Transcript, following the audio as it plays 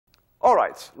All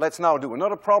right, let's now do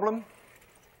another problem.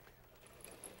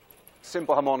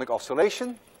 Simple harmonic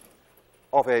oscillation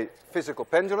of a physical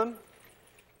pendulum.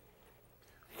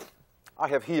 I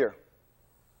have here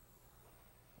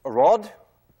a rod,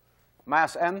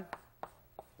 mass m,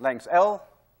 length L,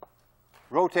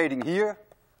 rotating here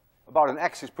about an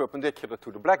axis perpendicular to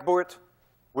the blackboard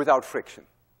without friction.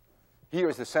 Here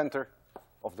is the center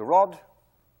of the rod,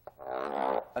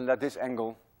 and let this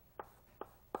angle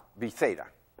be theta.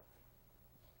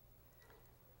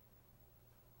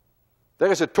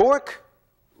 There is a torque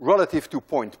relative to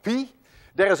point P.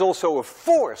 There is also a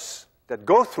force that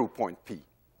goes through point P.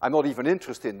 I'm not even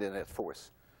interested in that force.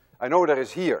 I know there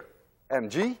is here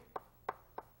mg.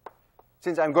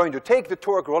 Since I'm going to take the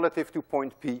torque relative to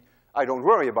point P, I don't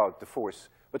worry about the force.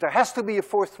 But there has to be a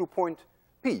force through point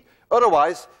P.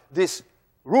 Otherwise, this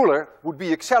ruler would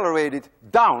be accelerated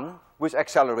down with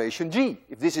acceleration g,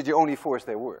 if this is the only force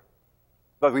there were.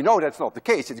 But we know that's not the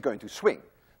case. It's going to swing.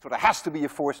 So there has to be a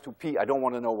force to P. I don't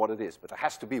want to know what it is, but there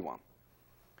has to be one.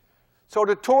 So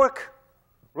the torque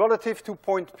relative to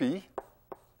point P,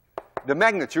 the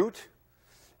magnitude,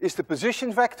 is the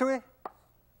position vector,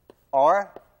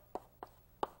 r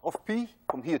of P,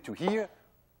 from here to here,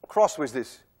 crossed with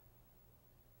this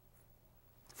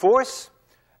force,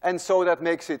 and so that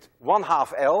makes it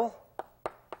 1/2 L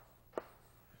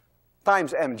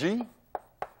times mg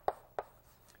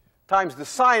times the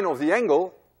sine of the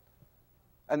angle,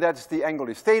 and that's the angle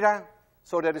is theta,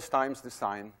 so that is times the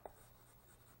sine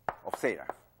of theta.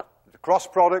 The cross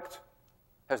product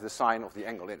has the sine of the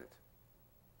angle in it.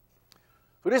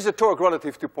 So this is the torque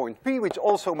relative to point P, which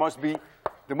also must be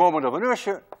the moment of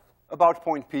inertia about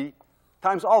point P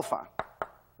times alpha.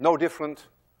 No different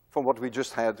from what we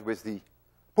just had with the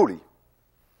pulley.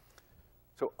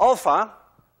 So alpha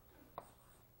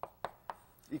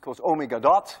equals omega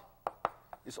dot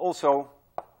is also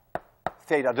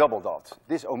theta double dot.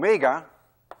 This omega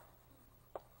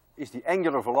is the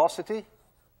angular velocity.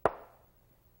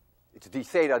 It's d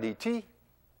theta dt,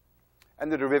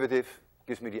 and the derivative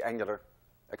gives me the angular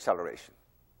acceleration.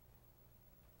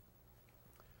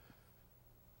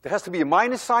 There has to be a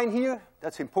minus sign here.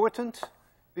 That's important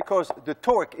because the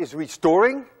torque is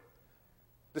restoring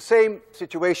the same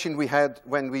situation we had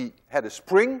when we had a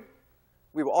spring.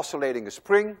 We were oscillating a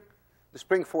spring. The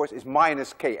spring force is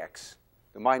minus kx.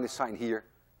 The minus sign here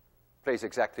plays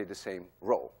exactly the same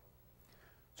role.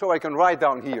 So I can write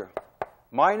down here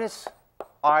minus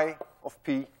I of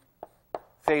P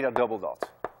theta double dot.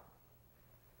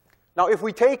 Now if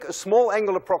we take a small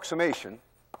angle approximation,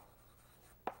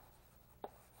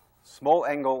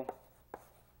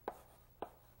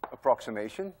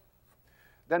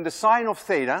 then the sine of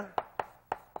theta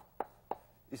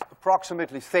is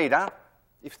approximately theta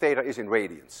if theta is in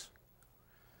radians.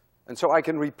 And so I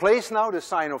can replace now the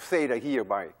sine of theta here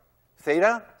by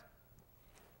theta.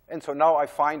 And so now I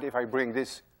find if I bring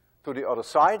this to the other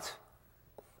side,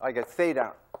 I get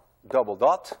theta double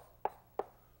dot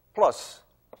plus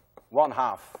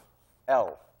 1/2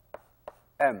 L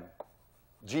m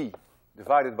g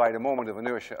divided by the moment of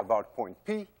inertia about point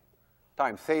P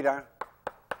times theta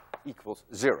equals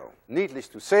 0. Needless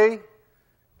to say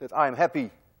that I'm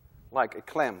happy like a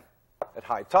clam at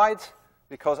high tide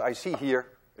because I see here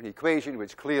an equation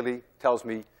which clearly tells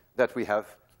me that we have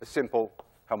a simple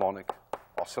harmonic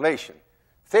oscillation.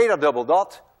 Theta double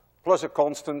dot plus a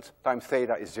constant times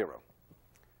theta is 0.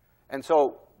 And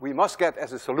so we must get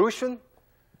as a solution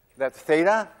that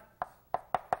theta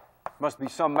must be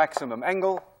some maximum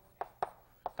angle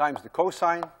times the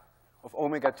cosine of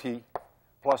omega t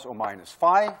plus or minus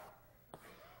phi.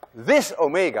 This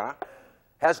omega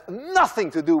has nothing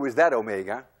to do with that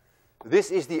omega. This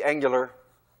is the angular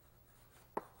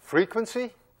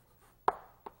frequency.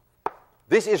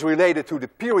 This is related to the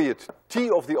period t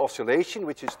of the oscillation,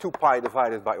 which is 2 pi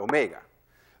divided by omega.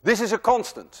 This is a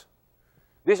constant.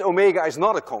 This omega is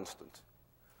not a constant.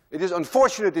 It is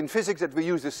unfortunate in physics that we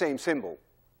use the same symbol.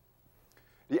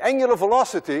 The angular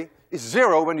velocity is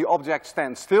 0 when the object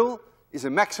stands still, is a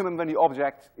maximum when the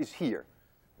object is here.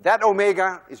 That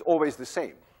omega is always the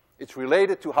same. It's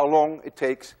related to how long it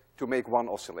takes to make one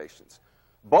oscillation.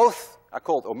 Both are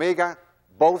called omega,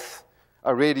 both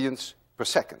are radians per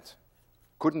second.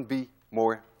 Couldn't be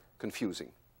more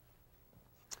confusing.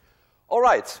 All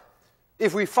right,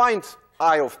 if we find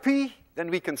I of P, then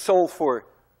we can solve for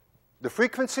the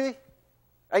frequency,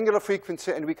 angular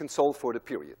frequency, and we can solve for the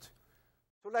period.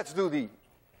 So let's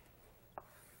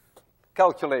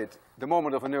calculate the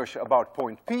moment of inertia about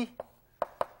point P.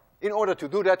 In order to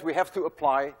do that, we have to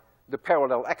apply the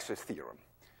parallel axis theorem,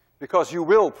 because you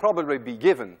will probably be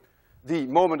given the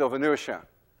moment of inertia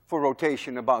for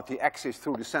rotation about the axis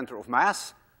through the center of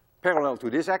mass, parallel to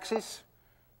this axis.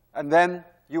 And then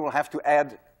you will have to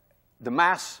add the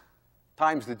mass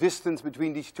times the distance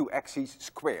between these two axes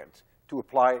squared to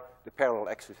apply the parallel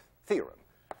axis theorem.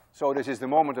 So this is the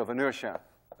moment of inertia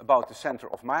about the center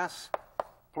of mass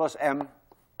plus m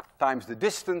times the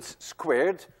distance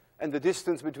squared, and the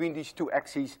distance between these two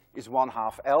axes is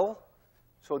 1/2 L.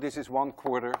 So this is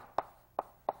 1/4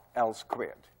 L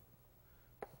squared.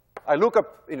 I look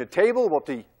up in a table what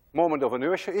the moment of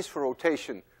inertia is for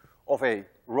rotation of a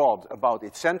rod about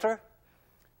its center.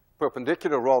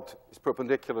 Perpendicular rod is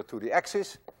perpendicular to the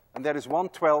axis, and that is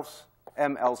 1/12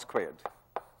 mL squared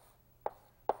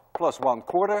plus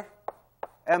 1/4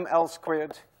 mL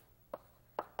squared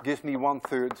gives me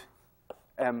 1/3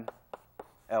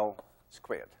 mL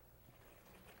squared.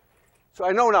 So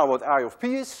I know now what I of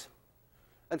p is,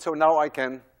 and so now I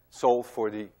can solve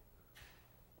for the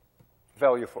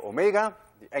value for omega,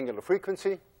 the angular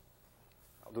frequency.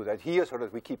 I'll do that here so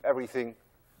that we keep everything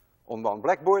on one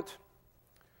blackboard.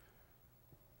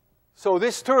 So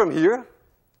this term here,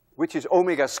 which is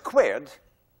omega squared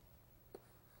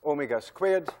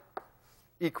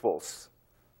equals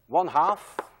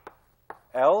 1/2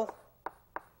 L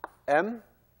m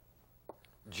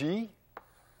g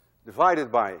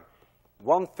divided by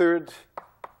 1/3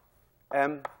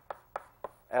 m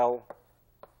L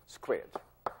squared.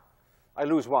 I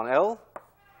lose 1 L,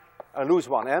 I lose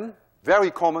 1 m,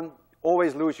 very common,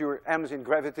 always lose your m's in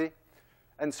gravity.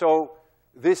 And so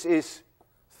this is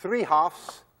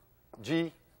 3/2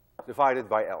 g divided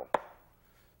by L.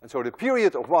 And so the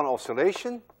period of one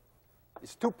oscillation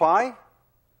is 2 pi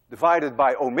divided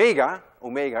by omega.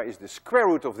 Omega is the square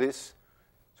root of this,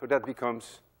 so that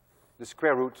becomes the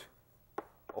square root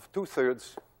of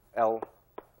 2/3 L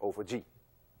over g.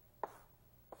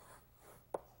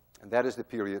 And that is the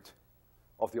period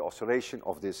of the oscillation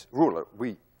of this ruler.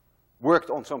 We worked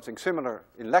on something similar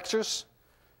in lectures,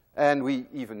 and we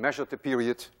even measured the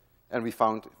period, and we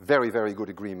found very, very good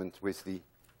agreement with the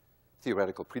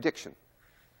theoretical prediction.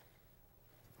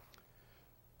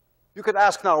 You could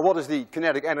ask now, what is the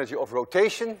kinetic energy of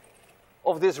rotation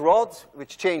of this rod,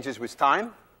 which changes with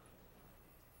time?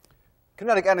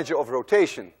 Kinetic energy of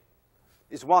rotation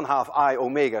is 1/2 I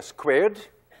omega squared.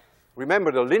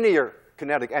 Remember, the linear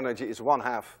kinetic energy is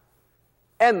 1/2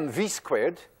 mv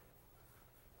squared.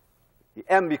 The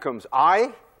m becomes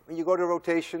I when you go to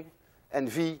rotation, and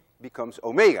v becomes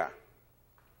omega.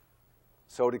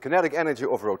 So the kinetic energy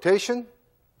of rotation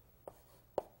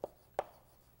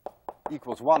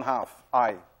equals 1/2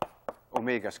 I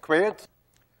omega squared.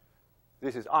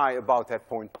 This is I about that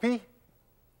point P.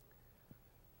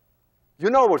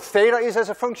 You know what theta is as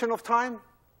a function of time?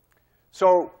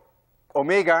 So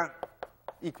omega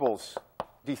equals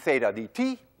d theta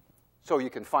dt. So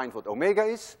you can find what omega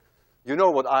is. You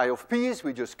know what I of p is,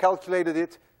 we just calculated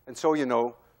it, and so you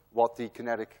know what the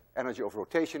kinetic energy of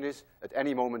rotation is at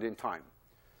any moment in time.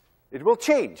 It will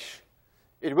change.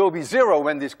 It will be 0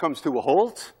 when this comes to a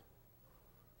halt,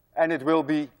 and it will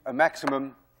be a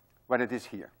maximum when it is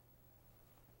here.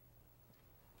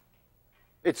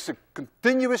 It's a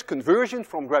continuous conversion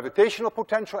from gravitational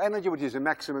potential energy, which is a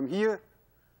maximum here,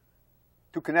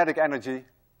 to kinetic energy,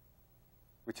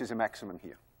 which is a maximum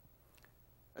here.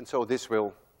 And so this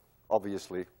will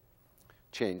obviously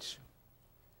change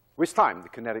with time, the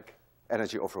kinetic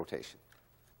energy of rotation.